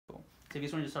So if you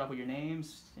just want to start off with your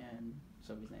names and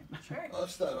Sophie's name. Sure. I'll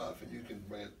start off, and you can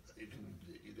bring it.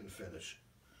 You can finish.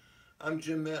 I'm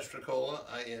Jim Mastrocola.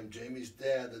 I am Jamie's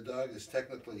dad. The dog is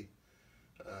technically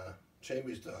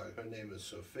Jamie's dog. Her name is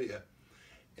Sophia,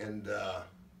 and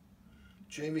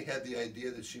Jamie had the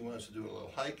idea that she wants to do a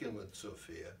little hiking with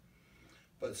Sophia,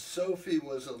 but Sophie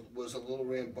was a little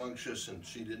rambunctious, and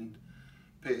she didn't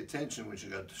pay attention when she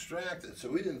got distracted. So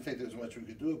we didn't think there was much we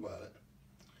could do about it,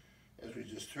 as we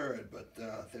just heard. But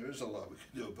there is a lot we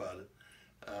could do about it.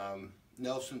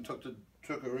 Nelson took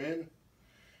her in,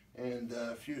 and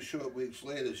a few short weeks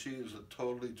later, she was a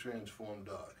totally transformed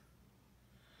dog.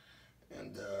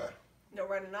 And no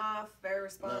running off, very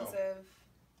responsive. No.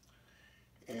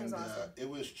 And awesome. It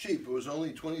was cheap. It was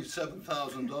only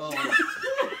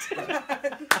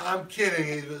 $27,000. I'm kidding.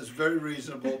 It was very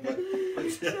reasonable, but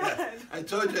I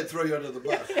told you I'd throw you under the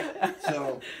bus.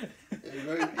 So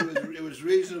it was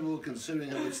reasonable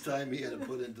considering how much time he had to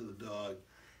put into the dog.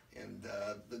 And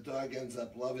the dog ends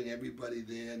up loving everybody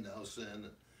there,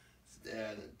 Nelson, his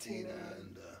dad, and Tina,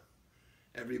 and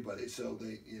everybody. So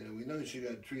we know she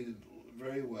got treated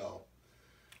very well,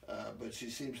 but she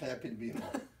seems happy to be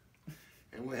home.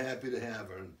 And we're happy to have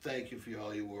her, and thank you for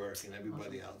all your work, and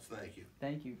everybody else. Thank you.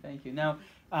 Thank you. Now,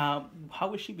 how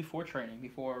was she before training?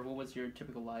 What was your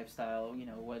typical lifestyle?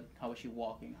 How was she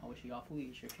walking? How was she off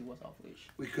leash? If she was off leash,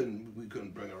 We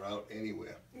couldn't bring her out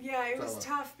anywhere. Yeah, it was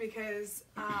tough because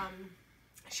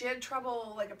she had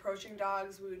trouble like approaching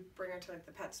dogs. We would bring her to like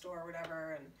the pet store or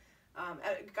whatever, and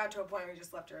it got to a point where we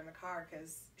just left her in the car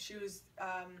because she was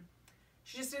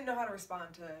she just didn't know how to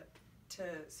respond to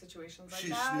situations like that. She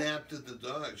snapped at the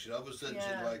dog. She all of a sudden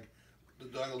she'd like the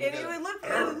dog. And it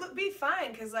would be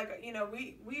fine because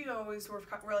we always were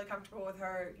really comfortable with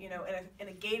her in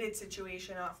a gated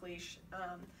situation off leash.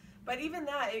 But even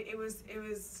that it was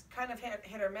kind of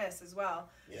hit or miss as well.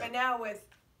 Yeah. But now with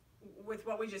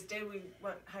what we just did, we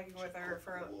went hiking with her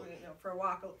for a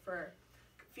walk for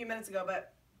a few minutes ago.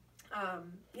 But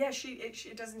yeah,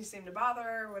 it doesn't seem to bother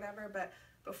her or whatever. But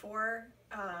before.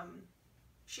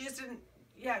 She just didn't,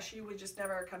 she would just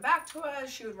never come back to us.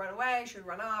 She would run away, she would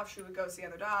run off, she would go see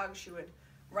other dogs, she would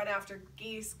run after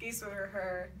geese. Geese were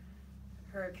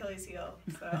her Achilles heel,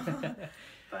 so.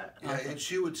 But, yeah, and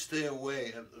she would stay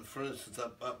away, for instance,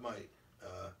 up my,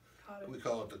 we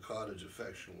call it the cottage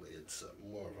affectionately. It's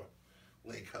more of a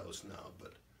lake house now,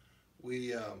 but I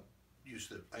used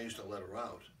to let her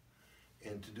out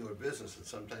and to do her business, and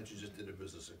sometimes she just did her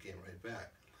business and came right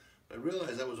back. I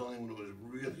realized that was only when it was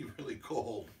really, really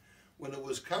cold. When it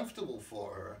was comfortable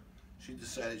for her, she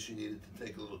decided she needed to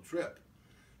take a little trip.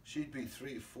 She'd be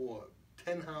 3, 4,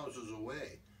 10 houses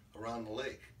away around the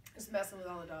lake. Just messing with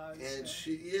all the dogs. And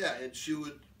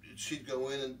she'd go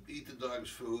in and eat the dog's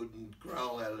food and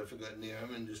growl at it if it got near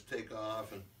him and just take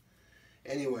off. And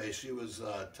anyway, she was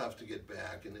tough to get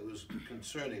back, and it was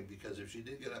concerning because if she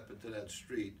did get up into that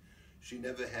street, she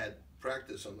never had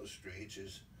practice on the street.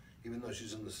 Even though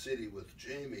she's in the city with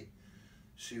Jamie,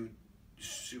 she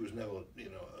was never,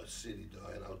 a city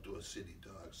dog, an outdoor city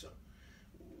dog. So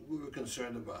we were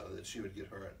concerned about her, that she would get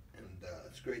hurt. And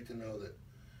it's great to know that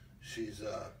she's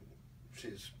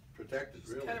protected,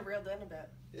 really. She's kind of reeled in a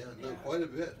bit. Yeah, no, quite a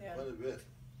bit, quite a bit.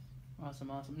 Awesome.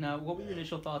 Now, what were your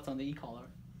initial thoughts on the e-collar?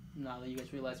 Now that you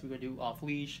guys realized we were going to do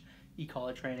off-leash,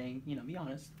 e-collar training, be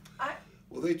honest.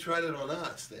 Well, they tried it on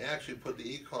us. They actually put the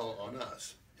e-collar on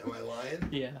us. Am I lying?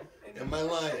 Yeah. Am I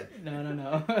lying?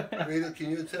 No. Rita, can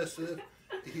you attest to it?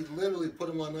 He literally put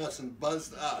them on us and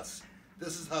buzzed us.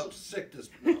 This is how sick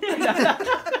this. No,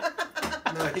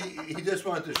 he just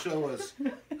wanted to show us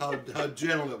how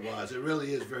gentle it was. It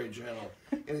really is very gentle,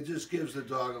 and it just gives the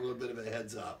dog a little bit of a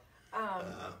heads up.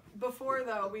 Before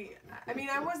though,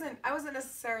 I wasn't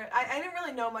necessarily. I didn't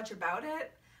really know much about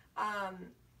it.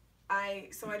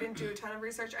 So I didn't do a ton of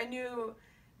research.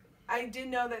 I did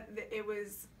know that it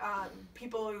was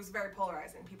it was very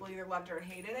polarizing. People either loved it or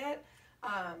hated it.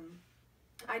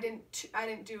 I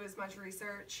didn't do as much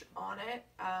research on it.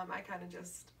 I kind of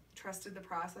just trusted the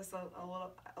process a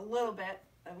little bit,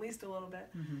 at least a little bit.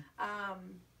 Mm-hmm.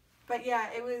 But yeah,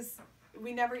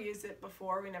 we never used it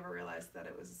before. We never realized that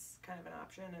it was kind of an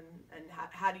option and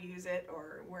how to use it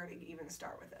or where to even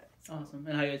start with it. So. Awesome.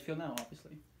 And how you guys feel now,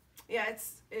 obviously? Yeah,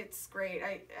 it's great.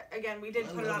 We did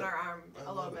put it on our arm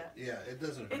a little bit. Yeah, it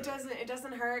doesn't hurt. It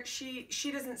doesn't hurt. She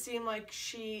doesn't seem like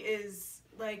she is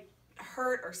like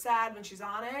hurt or sad when she's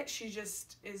on it. She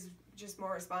just is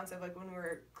more responsive. Like when we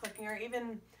were clicking her,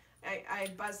 even I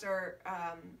buzzed her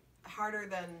harder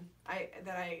than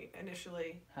I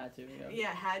initially had to.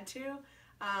 Had to.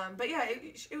 But yeah,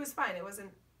 it was fine. It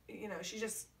wasn't. She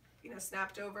just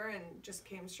snapped over and just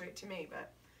came straight to me.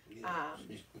 But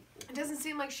It doesn't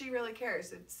seem like she really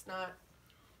cares. It's not,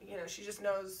 you know, she just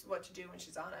knows what to do when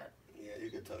she's on it. Yeah,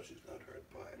 you can tell she's not hurt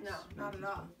by it. No, not at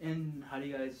all. And how do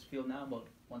you guys feel now about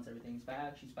once everything's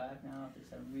back? She's back now after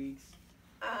 7 weeks.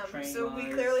 So we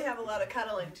clearly have a lot of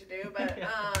cuddling to do, but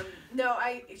no,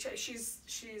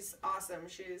 she's awesome.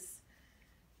 She's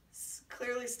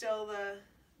clearly still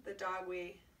the dog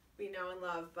we know and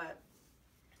love, but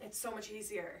it's so much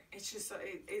easier. It's just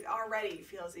it already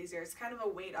feels easier. It's kind of a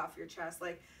weight off your chest.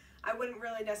 Like, I wouldn't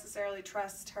really necessarily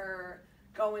trust her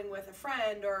going with a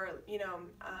friend, or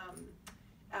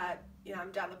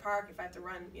I'm down the park if I have to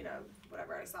run,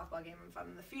 whatever, at a softball game, if I'm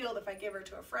in the field, if I give her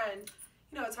to a friend,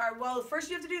 it's hard. Well, first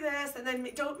you have to do this, and then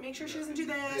don't make sure she doesn't do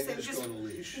this, and just,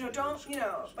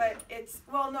 but it's,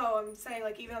 well, no, I'm saying,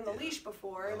 like, even on the leash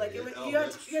before, like, you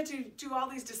had to do all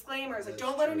these disclaimers, like,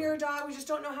 don't let her near a dog, we just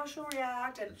don't know how she'll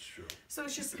react, and That's true. so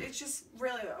it's just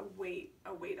really a weight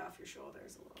off your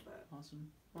shoulders a little bit.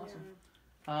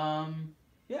 Awesome.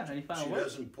 Yeah, any final words? She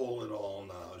doesn't pull at all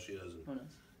now. She doesn't. Oh,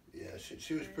 nice. Yeah,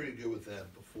 she was pretty good with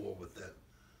that before, with that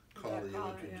collar you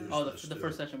introduced. Oh, us the to.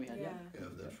 first session we had. Yeah,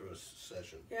 that first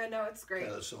session. Yeah, no, it's great.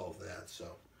 Kind of solved that.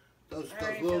 So I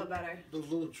already feel better. Those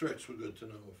little tricks were good to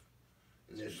know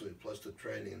initially. Plus the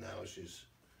training. Now she's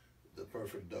the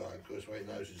perfect dog. Of course, right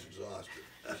now she's exhausted.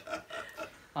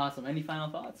 Awesome. Any final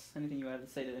thoughts? Anything you have to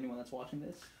say to anyone that's watching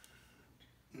this?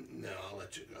 No, I'll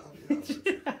let you go.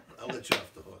 I'll let you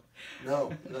off the hook.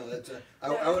 No, that's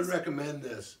I would recommend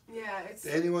this. Yeah, it's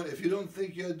to anyone. If you don't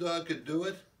think your dog could do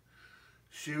it,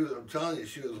 I'm telling you,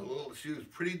 she was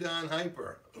pretty darn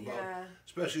hyper about,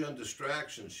 especially on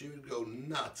distractions. She would go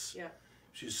nuts. Yeah.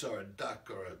 If she saw a duck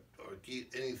or a geese,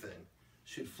 anything,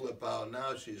 she'd flip out.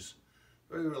 Now she's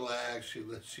very relaxed.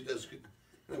 She does,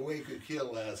 in a way, could care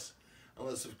less,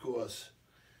 unless, of course,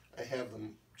 I have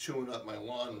them chewing up my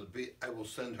lawn, and I will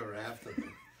send her after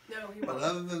them. No, he won't. But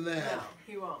other than that, no,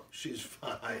 he won't. She's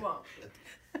fine. He won't.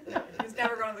 No, she's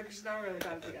never really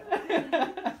gone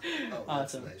together. Oh,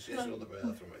 Awesome. That's nice. She's in the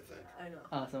bathroom, I think. I know.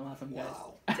 Awesome, guys.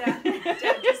 Wow.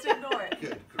 Dad, just ignore it.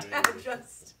 Good Dad,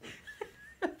 just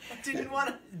didn't want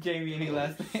to. Jamie, any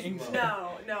last things?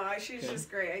 No, she's just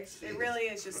great. It really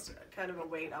is just kind of a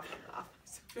weight off my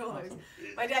shoulders.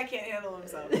 My dad can't handle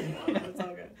himself. It's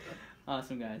all good.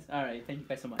 Awesome, guys. All right, thank you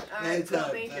guys so much. All right, cool,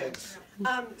 thank you.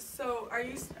 So, are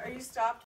you stopped